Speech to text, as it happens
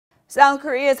South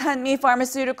Korea's Hanmi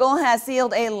Pharmaceutical has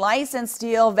sealed a license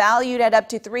deal valued at up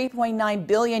to 3.9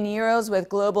 billion euros with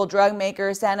global drug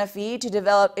maker Sanofi to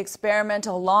develop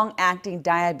experimental long-acting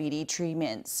diabetes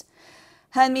treatments.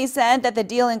 Hanmi said that the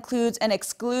deal includes an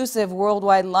exclusive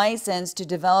worldwide license to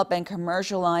develop and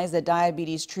commercialize the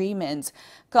diabetes treatments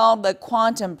called the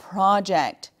Quantum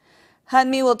Project.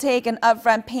 Hanmi will take an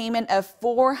upfront payment of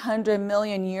 400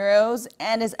 million euros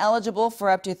and is eligible for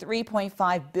up to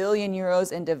 3.5 billion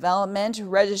euros in development,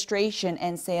 registration,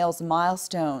 and sales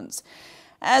milestones,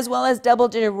 as well as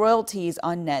double-digit royalties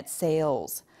on net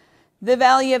sales. The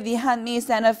value of the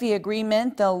Hanmi-Sanofi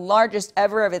agreement, the largest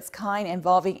ever of its kind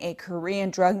involving a Korean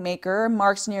drug maker,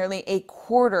 marks nearly a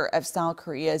quarter of South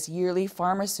Korea's yearly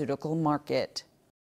pharmaceutical market.